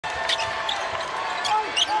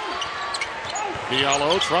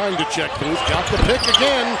Diallo trying to check Booth, got the pick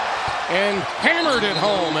again, and hammered it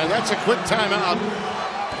home, and that's a quick timeout.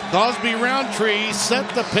 Cosby Roundtree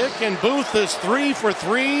set the pick, and Booth is 3 for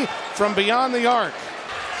 3 from beyond the arc.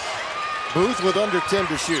 Booth with under 10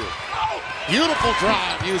 to shoot. Beautiful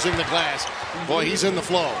drive using the glass. Boy, he's in the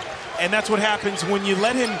flow. And that's what happens when you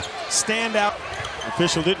let him stand out.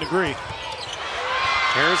 Official didn't agree.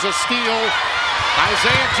 Here's a steal.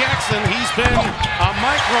 Isaiah Jackson, he's been a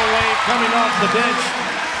microwave coming off the bench.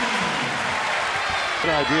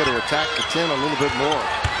 Good idea to attack the 10 a little bit more,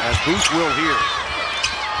 as Booth will here.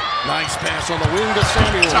 Nice pass on the wing to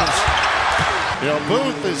Samuels. You know,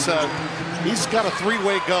 Booth is, he's got a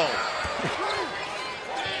three-way go.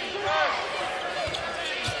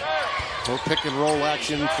 No pick and roll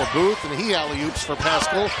action for Booth, and he alley-oops for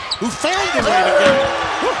Pascal, who found the way to get it.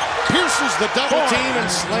 Pierces the double team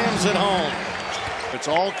and slams it home. It's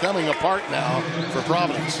all coming apart now for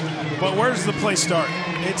Providence. But where does the play start?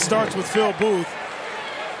 It starts with Phil Booth.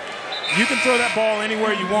 You can throw that ball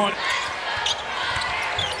anywhere you want.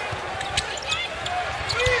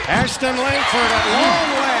 Ashton Langford at long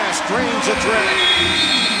last drains a threat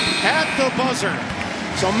at the buzzer.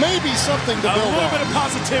 So maybe something to build on. A little bit of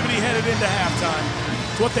positivity headed into halftime.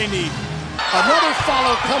 It's what they need. Another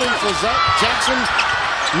follow coming for Jackson.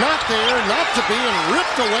 Not there, not to be, and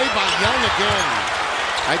ripped away by Young again.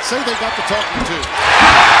 I'd say they got the talking to.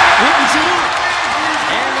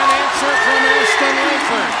 And an answer from Ashton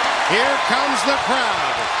Langford. Here comes the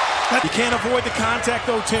crowd. You can't avoid the contact,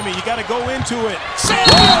 though, Timmy. You got to go into it.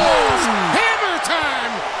 Samuels! Hammer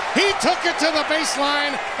time! He took it to the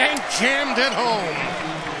baseline and jammed it home.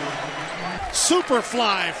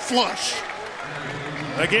 Superfly flush.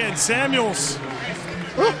 Again, Samuels.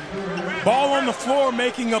 Ball on the floor,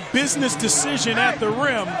 making a business decision at the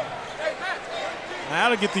rim.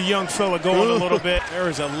 That'll get the young fella going a little bit. There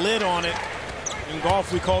is a lid on it. In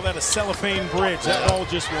golf, we call that a cellophane bridge. That ball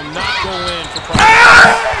just will not go in for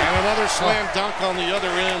Providence. And another slam dunk on the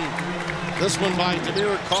other end. This one by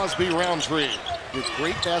Demir Cosby Roundtree. With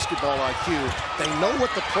great basketball IQ, they know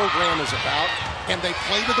what the program is about, and they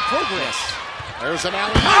play to the progress. There's an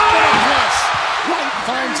alley-oop and a flush. White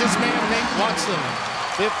finds his man, Nate Watson.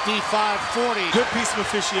 55-40. Good piece of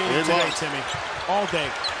officiating today, Timmy. All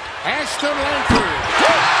day. Ashton Langford.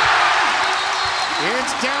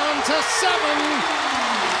 It's down to 7.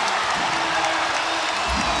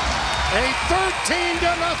 A 13-0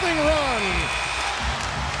 run.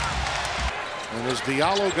 And is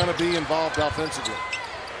Diallo going to be involved offensively?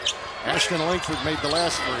 Ashton Langford made the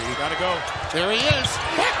last 3. Gotta go. There he is.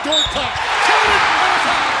 Backdoor cut.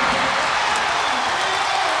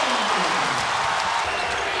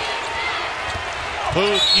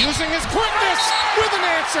 Booth using his quickness with an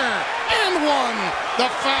answer. And one. The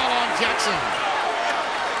foul on Jackson.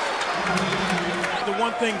 The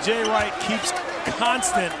one thing Jay Wright keeps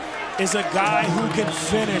constant is a guy who can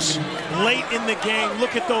finish late in the game.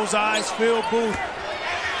 Look at those eyes, Phil Booth.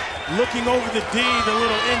 Looking over the D, the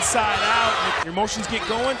little inside out. Your motions get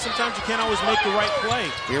going, sometimes you can't always make the right play.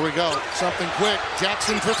 Here we go, something quick.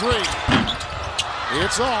 Jackson for 3.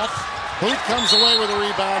 It's off. Booth comes away with a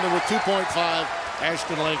rebound, and with 2.5,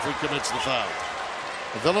 Ashton Langford commits the foul.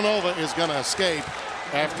 Villanova is going to escape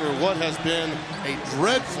after what has been a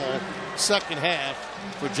dreadful second half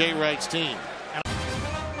for Jay Wright's team.